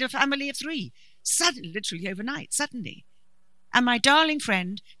and she had a family of 3. Suddenly, literally overnight, suddenly. And my darling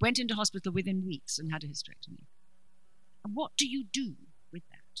friend went into hospital within weeks and had a hysterectomy. And what do you do with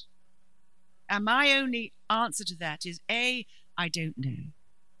that? And my only answer to that is, A, I don't know.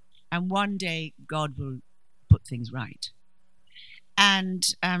 And one day God will put things right. And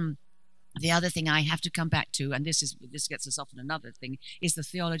the other thing I have to come back to, and this gets us off on another thing, is the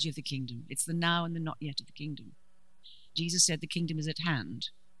theology of the kingdom. It's the now and the not yet of the kingdom. Jesus said the kingdom is at hand,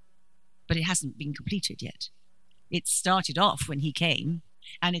 but it hasn't been completed yet. It started off when he came,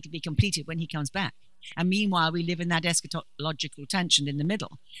 and it'll be completed when he comes back. And meanwhile, we live in that eschatological tension in the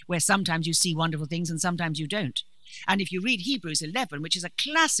middle, where sometimes you see wonderful things and sometimes you don't. And if you read Hebrews 11, which is a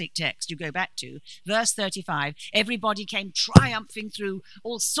classic text you go back to, verse 35, everybody came triumphing through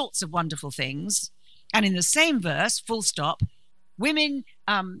all sorts of wonderful things. And in the same verse, full stop, women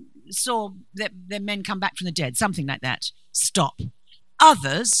saw their men come back from the dead, something like that. Stop.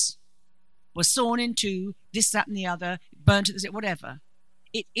 Others were sawn in two, this, that, and the other, burnt at the whatever.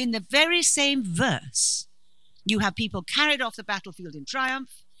 In the very same verse, you have people carried off the battlefield in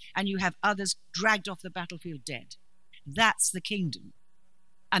triumph, and you have others dragged off the battlefield dead. That's the kingdom.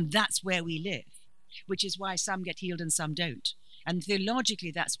 And that's where we live, which is why some get healed and some don't. And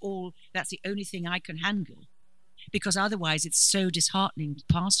theologically, that's the only thing I can handle, because otherwise it's so disheartening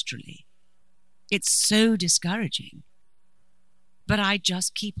pastorally. It's so discouraging. But I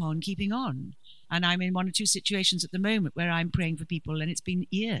just keep on keeping on. And I'm in 1 or 2 situations at the moment where I'm praying for people, and it's been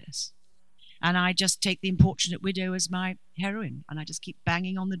years. And I just take the importunate widow as my heroine, and I just keep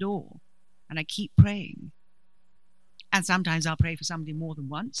banging on the door, and I keep praying. And sometimes I'll pray for somebody more than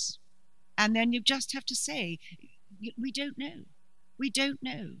once. And then you just have to say, we don't know. We don't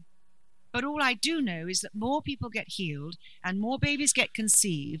know. But all I do know is that more people get healed and more babies get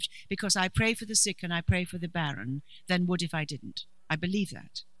conceived because I pray for the sick and I pray for the barren than would if I didn't. I believe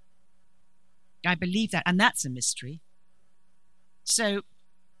that. I believe that. And that's a mystery. So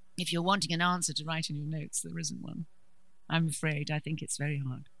if you're wanting an answer to write in your notes, there isn't one. I'm afraid. I think it's very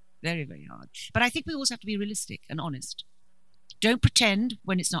hard. Very, very hard. But I think we also have to be realistic and honest. Don't pretend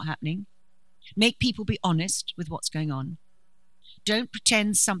when it's not happening. Make people be honest with what's going on. Don't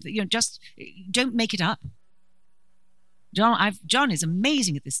pretend something, just don't make it up. John is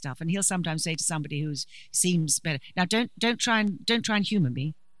amazing at this stuff, and he'll sometimes say to somebody who seems better, now don't try and humour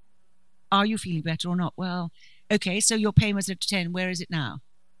me. Are you feeling better or not? Well, okay, so your pain was at 10, where is it now?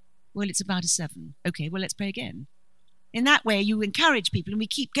 Well, it's about a 7. Okay, well, let's pray again. In that way, you encourage people, and we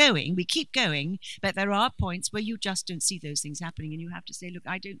keep going, but there are points where you just don't see those things happening, and you have to say, look,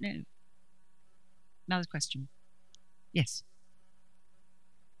 I don't know. Another question. Yes.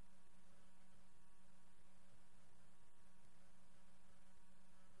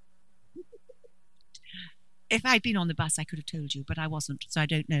 If I'd been on the bus, I could have told you, but I wasn't, so I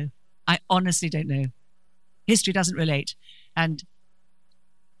don't know. I honestly don't know. History doesn't relate. And,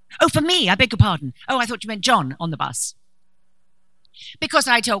 for me, I beg your pardon. I thought you meant John on the bus. Because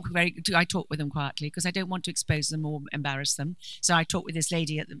I talk with them quietly, because I don't want to expose them or embarrass them. So I talked with this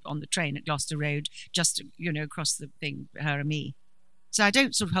lady on the train at Gloucester Road, just, across the thing, her and me. So I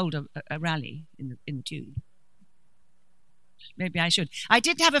don't sort of hold a rally in the tube. Maybe I should. I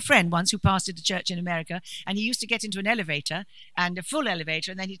did have a friend once who pastored a church in America, and he used to get into an elevator, and a full elevator,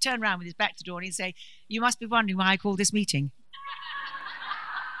 and then he'd turn around with his back to the door and he'd say, "You must be wondering why I call this meeting."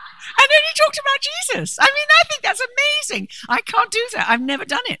 And then he talked about Jesus. I mean, I think that's amazing. I can't do that. I've never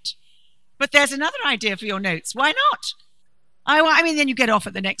done it. But there's another idea for your notes. Why not? I mean, then you get off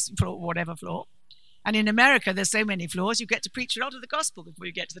at the next floor, whatever floor. And in America, there's so many floors, you get to preach a lot of the gospel before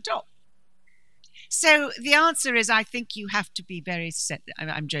you get to the top. So the answer is, I think you have to be very,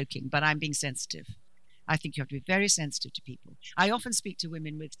 I'm joking, but I'm being sensitive. I think you have to be very sensitive to people. I often speak to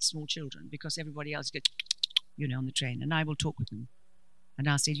women with small children because everybody else goes, on the train, and I will talk with them. And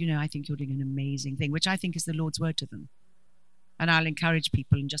I'll say, I think you're doing an amazing thing, which I think is the Lord's word to them. And I'll encourage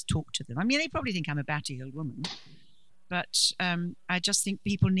people and just talk to them. I mean, they probably think I'm a batty old woman, but I just think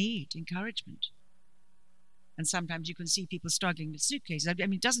people need encouragement. And sometimes you can see people struggling with suitcases. I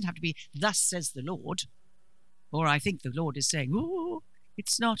mean, it doesn't have to be, "Thus says the Lord," or "I think the Lord is saying," "Oh,"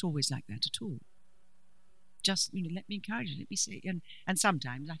 it's not always like that at all. Just, let me encourage you, let me say, and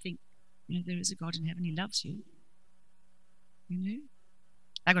sometimes I think, there is a God in heaven, he loves you.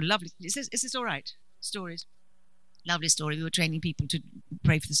 I got a lovely, is this all right? Stories. Lovely story. We were training people to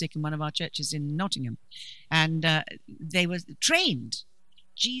pray for the sick in one of our churches in Nottingham. And they were trained.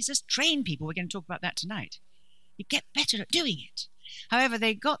 Jesus trained people. We're going to talk about that tonight. You get better at doing it. However,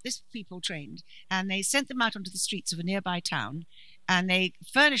 they got these people trained and they sent them out onto the streets of a nearby town and they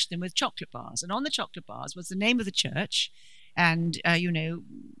furnished them with chocolate bars. And on the chocolate bars was the name of the church and,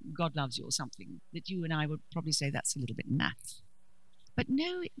 God loves you or something that you and I would probably say that's a little bit naff. But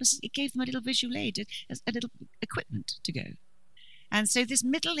no, it gave them a little visual aid, a little equipment to go. And so this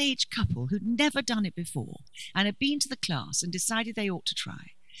middle-aged couple who'd never done it before and had been to the class and decided they ought to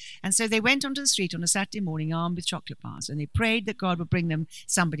try. And so they went onto the street on a Saturday morning armed with chocolate bars and they prayed that God would bring them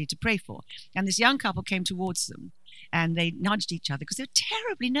somebody to pray for. And this young couple came towards them and they nudged each other because they were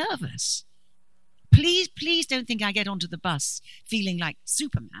terribly nervous. Please don't think I get onto the bus feeling like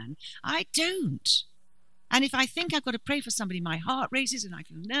Superman. I don't. And if I think I've got to pray for somebody, my heart races and I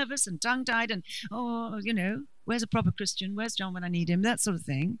feel nervous and tongue-tied and, where's a proper Christian? Where's John when I need him? That sort of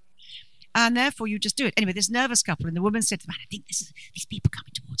thing. And therefore, you just do it. Anyway, this nervous couple, and the woman said to the man, I think these people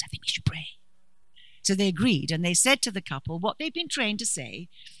coming towards, I think we should pray. So they agreed, and they said to the couple what they've been trained to say.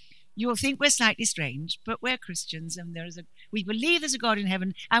 You'll think we're slightly strange, but we're Christians, and we believe there's a God in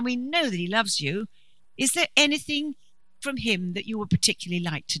heaven, and we know that he loves you. Is there anything from him that you would particularly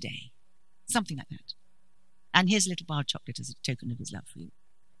like today? Something like that. And here's a little bar of chocolate as a token of his love for you.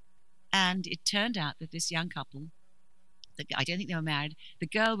 And it turned out that this young couple, I don't think they were married, the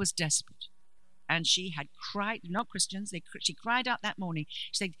girl was desperate. And she had cried, not Christians, she cried out that morning.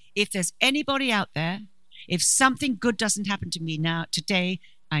 She said, if there's anybody out there, if something good doesn't happen to me now, today,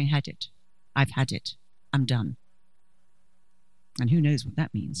 I had it. I've had it. I'm done. And who knows what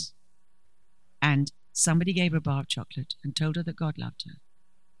that means. And somebody gave her a bar of chocolate and told her that God loved her.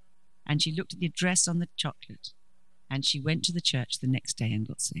 And she looked at the address on the chocolate and she went to the church the next day and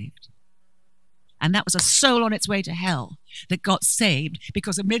got saved. And that was a soul on its way to hell that got saved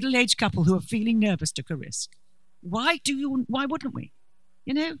because a middle-aged couple who were feeling nervous took a risk. Why wouldn't we?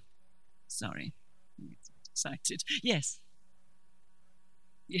 Sorry. I'm excited. Yes.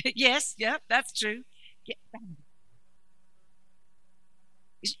 Yes, yeah, that's true. Yeah.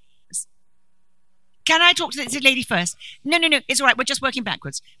 Can I talk to the lady first? No, it's all right. We're just working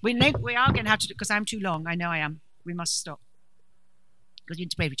backwards. We are going to have to do, because I'm too long. I know I am. We must stop. Because we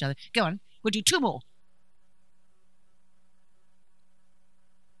need to pray for each other. Go on. We'll do 2 more.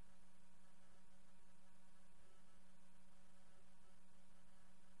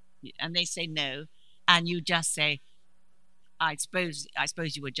 And they say no. And you just say, I suppose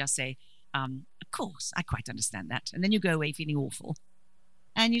you would just say, of course, I quite understand that. And then you go away feeling awful.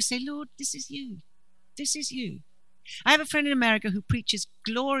 And you say, Lord, this is you. This is you. I have a friend in America who preaches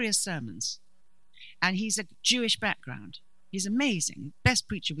glorious sermons. And he's a Jewish background. He's amazing. Best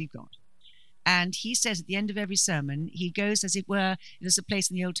preacher we've got. And he says at the end of every sermon, he goes as it were, there's a place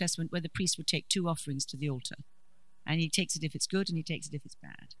in the Old Testament where the priest would take 2 offerings to the altar. And he takes it if it's good and he takes it if it's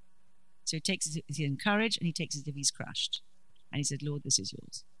bad. So he takes it if he's encouraged and he takes it if he's crushed. And he said, Lord, this is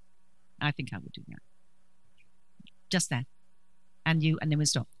yours. I think I would do that. Just that. And then we'll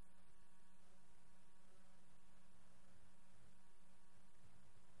stop.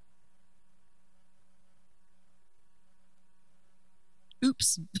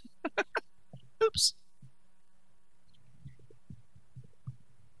 Oops. Oops.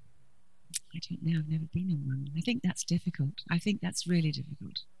 I don't know. I've never been in one. I think that's difficult. I think that's really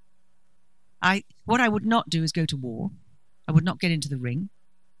difficult. What I would not do is go to war. I would not get into the ring.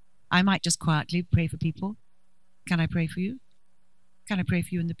 I might just quietly pray for people. Can I pray for you? Can I pray for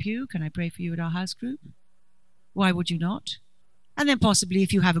you in the pew? Can I pray for you at our house group? Why would you not? And then possibly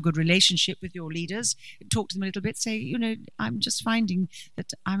if you have a good relationship with your leaders, talk to them a little bit, say, I'm just finding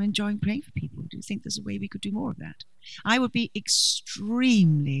that I'm enjoying praying for people. Do you think there's a way we could do more of that? I would be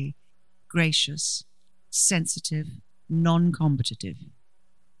extremely gracious, sensitive, non-combative,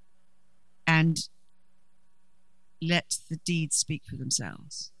 and let the deeds speak for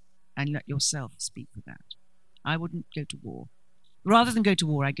themselves and let yourself speak for that. I wouldn't go to war. Rather than go to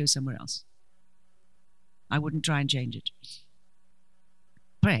war, I'd go somewhere else. I wouldn't try and change it.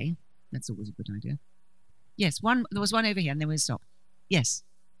 Pray, that's always a good idea. Yes, there was one over here, and then we'll stop. Yes.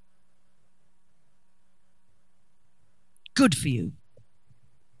 Good for you.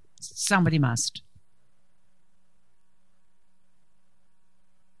 Somebody must.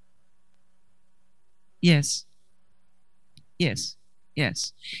 Yes. Yes.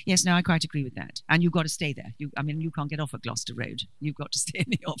 Yes. Yes, no, I quite agree with that. And you've got to stay there. You can't get off at Gloucester Road. You've got to stay in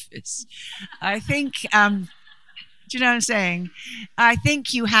the office. I think, do you know what I'm saying? I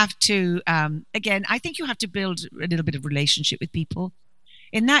think you have to, I think you have to build a little bit of relationship with people.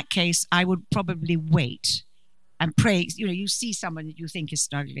 In that case, I would probably wait and pray. You see someone that you think is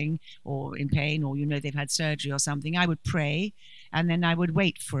struggling or in pain or they've had surgery or something. I would pray and then I would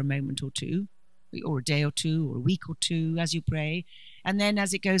wait for a moment or two or a day or two, or a week or two as you pray. And then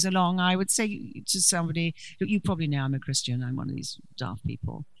as it goes along, I would say to somebody, look, you probably know I'm a Christian, I'm one of these daft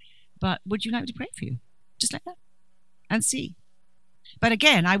people, but would you like me to pray for you? Just like that. And see. But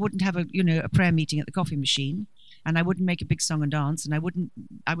again, I wouldn't have a prayer meeting at the coffee machine, and I wouldn't make a big song and dance, and I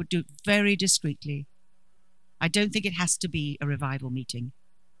would do it very discreetly. I don't think it has to be a revival meeting.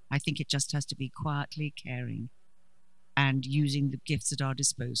 I think it just has to be quietly caring and using the gifts at our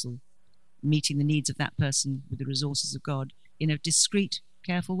disposal, meeting the needs of that person with the resources of God in a discreet,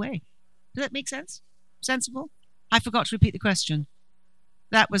 careful way. Does that make sense? Sensible? I forgot to repeat the question.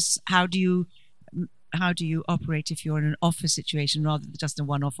 That was, how do you operate if you're in an office situation rather than just a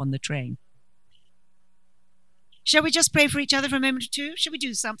one-off on the train? Shall we just pray for each other for a moment or two? Shall we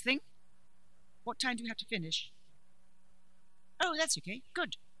do something? What time do we have to finish? Oh, that's okay.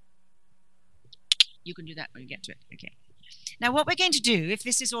 Good. You can do that when you get to it. Okay. Now, what we're going to do, if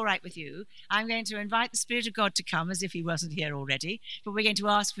this is all right with you, I'm going to invite the Spirit of God to come as if he wasn't here already, but we're going to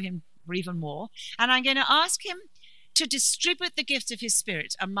ask for him for even more. And I'm going to ask him to distribute the gifts of his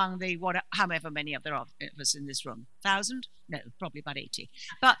Spirit among the however many of us in this room. 1,000? No, probably about 80.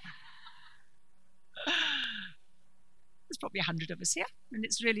 But there's probably 100 of us here, and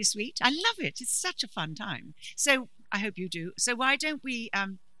it's really sweet. I love it. It's such a fun time. So I hope you do. So why don't we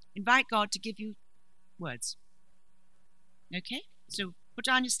invite God to give you words? Okay? So put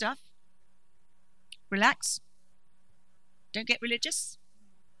down your stuff. Relax. Don't get religious.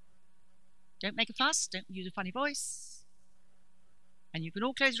 Don't make a fuss. Don't use a funny voice. And you can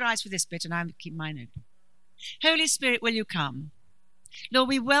all close your eyes for this bit, and I'm keeping mine open. Holy Spirit, will you come? Lord,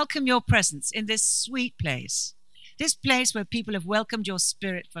 we welcome your presence in this sweet place. This place where people have welcomed your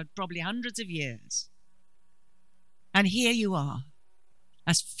Spirit for probably hundreds of years. And here you are,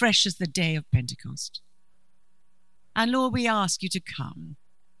 as fresh as the day of Pentecost. And Lord, we ask you to come.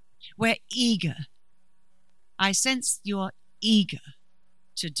 We're eager. I sense you're eager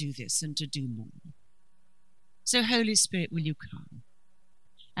to do this and to do more. So Holy Spirit, will you come?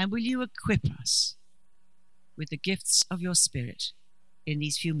 And will you equip us with the gifts of your Spirit in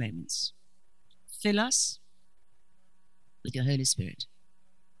these few moments? Fill us with your Holy Spirit.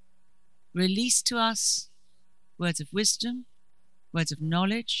 Release to us words of wisdom, words of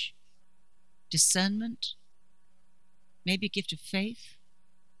knowledge, discernment, maybe a gift of faith.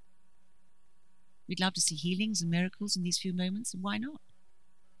 We'd love to see healings and miracles in these few moments, and why not?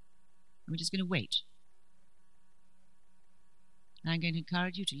 And we're just going to wait. And I'm going to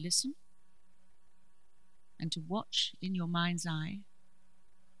encourage you to listen and to watch in your mind's eye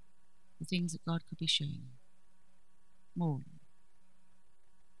the things that God could be showing you. More.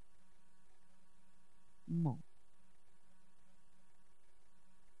 More.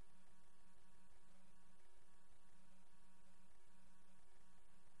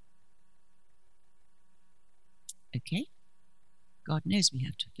 Okay? God knows we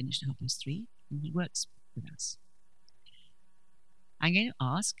have to finish at 3:30, and he works with us. I'm going to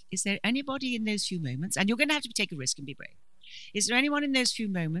ask, is there anybody in those few moments, and you're going to have to take a risk and be brave, is there anyone in those few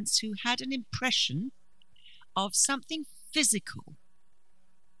moments who had an impression of something physical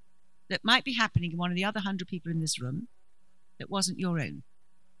that might be happening in one of the other 100 people in this room that wasn't your own?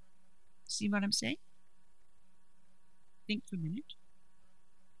 See what I'm saying? Think for a minute.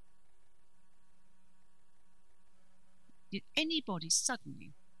 Did anybody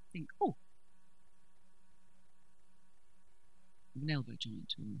suddenly think, oh, an elbow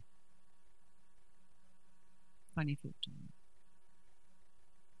joint or funny thought to me?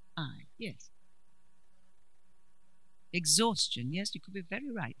 Aye, yes. Exhaustion, yes, you could be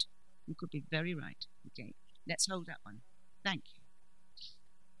very right. You could be very right. Okay, let's hold that one. Thank you.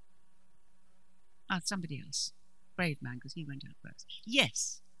 Somebody else. Brave man, because he went out first.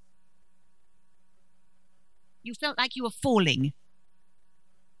 Yes. You felt like you were falling.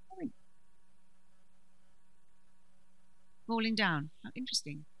 Falling down. How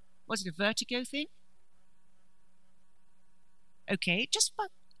interesting. Was it a vertigo thing? Okay, just for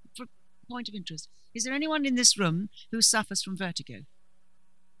point of interest. Is there anyone in this room who suffers from vertigo?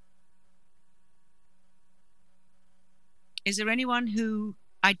 Is there anyone who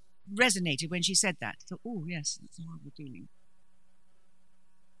I resonated when she said that? Thought, oh yes, that's a horrible feeling.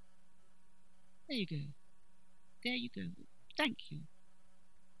 There you go. There you go. Thank you.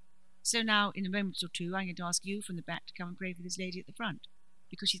 So now, in a moment or two, I'm going to ask you from the back to come and pray for this lady at the front,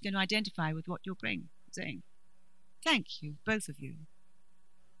 because she's going to identify with what you're saying. Thank you, both of you.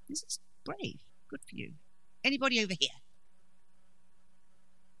 This is brave. Good for you. Anybody over here?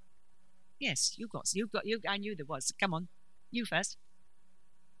 Yes, you've got. I knew there was. Come on, you first.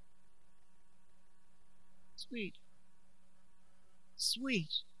 Sweet.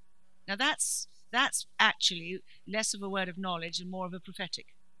 Now that's That's actually less of a word of knowledge and more of a prophetic,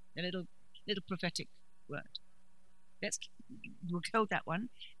 a little prophetic word. We'll hold that one.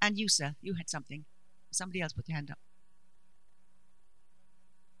 And you, sir, you had something. Somebody else put their hand up.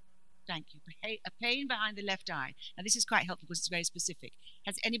 Thank you. A pain behind the left eye. Now, this is quite helpful because it's very specific.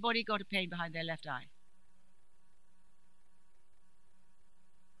 Has anybody got a pain behind their left eye?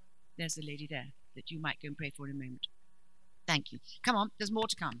 There's the lady there that you might go and pray for in a moment. Thank you. Come on, there's more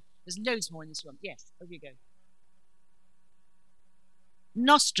to come. There's loads more in this room. Yes, over you go.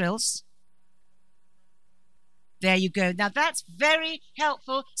 Nostrils. There you go. Now that's very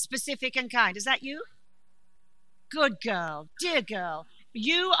helpful, specific and kind. Is that you? Good girl. Dear girl.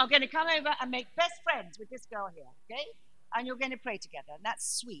 You are going to come over and make best friends with this girl here, okay? And you're going to pray together, and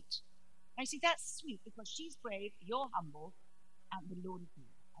that's sweet. And you see, that's sweet because she's brave, you're humble, and the Lord is good.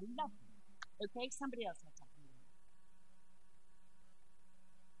 I love you. Okay, somebody else has something.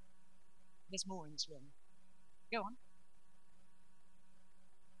 There's more in this room. Go on.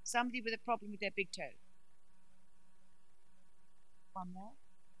 Somebody with a problem with their big toe. One there.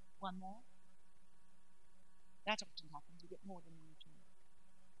 One there. That often happens. You get more than one or two.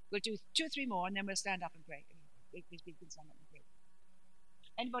 We'll do 2 or 3 more, and then we'll stand up and pray. We can stand up and pray.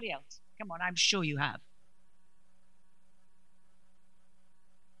 Anybody else? Come on, I'm sure you have.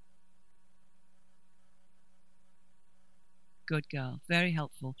 Good girl. Very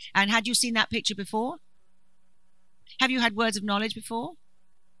helpful. And had you seen that picture before? Have you had words of knowledge before?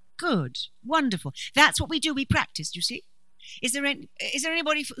 Good. Wonderful. That's what we do. We practice, you see. Is there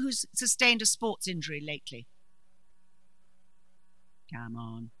anybody who's sustained a sports injury lately? Come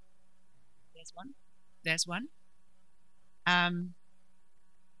on. There's one. There's one.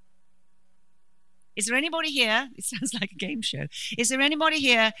 Is there anybody here? It sounds like a game show. Is there anybody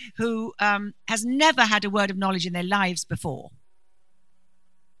here who has never had a word of knowledge in their lives before?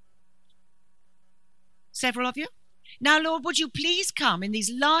 Several of you? Now, Lord, would you please come in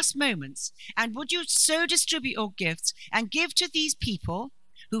these last moments and would you so distribute your gifts and give to these people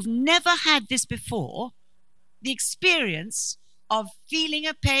who've never had this before the experience of feeling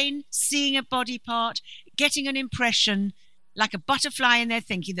a pain, seeing a body part, getting an impression like a butterfly in their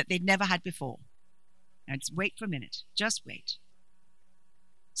thinking that they'd never had before. Now, just wait for a minute. Just wait.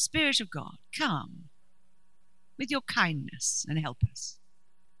 Spirit of God, come with your kindness and help us.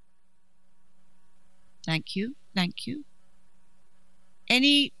 Thank you. Thank you.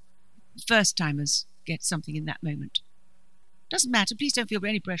 Any first-timers get something in that moment? Doesn't matter. Please don't feel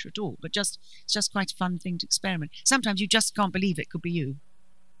any pressure at all. But it's just quite a fun thing to experiment. Sometimes you just can't believe it could be you.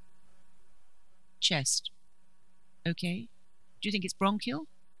 Chest. Okay. Do you think it's bronchial?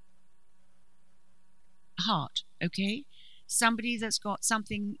 Heart. Okay. Somebody that's got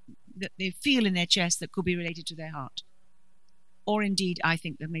something that they feel in their chest that could be related to their heart. Or indeed, I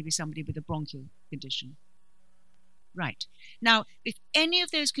think there may be somebody with a bronchial condition. Right. Now, if any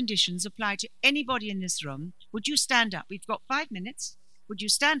of those conditions apply to anybody in this room, would you stand up? We've got 5 minutes. Would you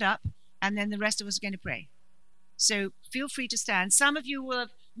stand up? And then the rest of us are going to pray. So feel free to stand. Some of you will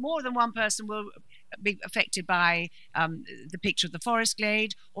have, more than one person will be affected by the picture of the forest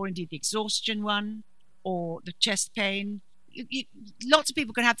glade, or indeed the exhaustion one, or the chest pain. Lots of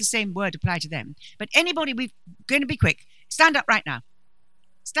people can have the same word apply to them. But anybody, we're going to be quick. Stand up right now.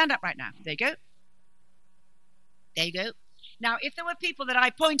 Stand up right now. There you go. There you go. Now, if there were people that I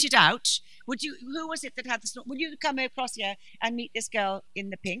pointed out, who was it that had the, would you come across here and meet this girl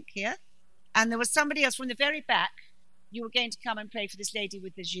in the pink here? And there was somebody else from the very back. You were going to come and pray for this lady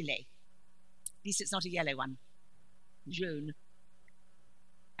with the gilet. At least it's not a yellow one. Jaune.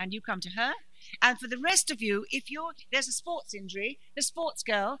 And you come to her. And for the rest of you, if there's a sports injury, the sports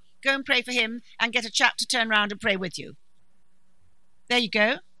girl, go and pray for him and get a chap to turn around and pray with you. There you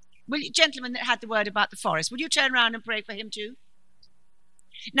go. Will you, gentleman that had the word about the forest, will you turn around and pray for him too?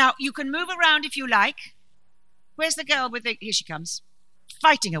 Now, you can move around if you like. Where's the girl with the... Here she comes.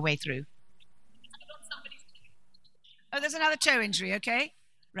 Fighting her way through. Oh, there's another toe injury, okay?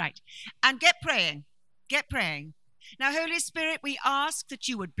 Right. And get praying. Get praying. Now, Holy Spirit, we ask that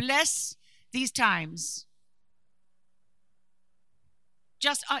you would bless these times.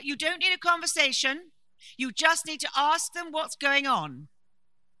 Just, you don't need a conversation. You just need to ask them what's going on.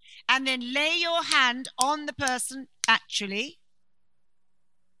 And then lay your hand on the person, actually.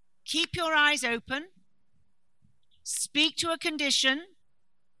 Keep your eyes open. Speak to a condition.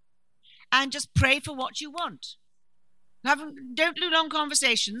 And just pray for what you want. Don't do long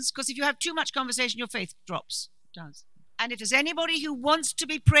conversations, because if you have too much conversation, your faith drops. It does. And if there's anybody who wants to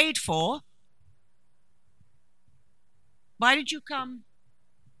be prayed for, why don't you come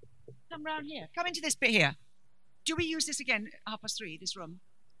round here? Come into this bit here. Do we use this again, 3:30, this room?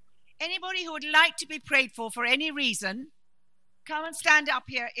 Anybody who would like to be prayed for any reason, come and stand up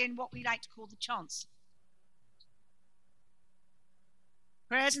here in what we like to call the chancel.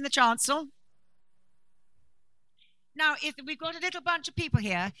 Prayers in the chancel. Now, if we've got a little bunch of people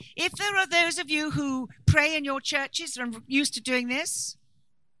here, if there are those of you who pray in your churches and are used to doing this,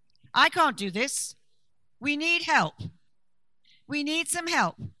 I can't do this. We need help. We need some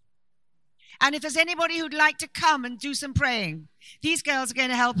help. And if there's anybody who'd like to come and do some praying, these girls are going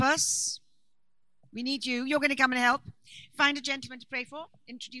to help us. We need you. You're going to come and help. Find a gentleman to pray for.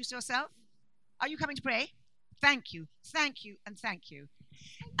 Introduce yourself. Are you coming to pray? Thank you. Thank you. And thank you.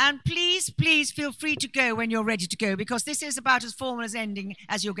 And please, please feel free to go when you're ready to go, because this is about as formal as ending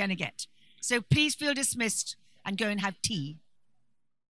as you're going to get. So please feel dismissed and go and have tea.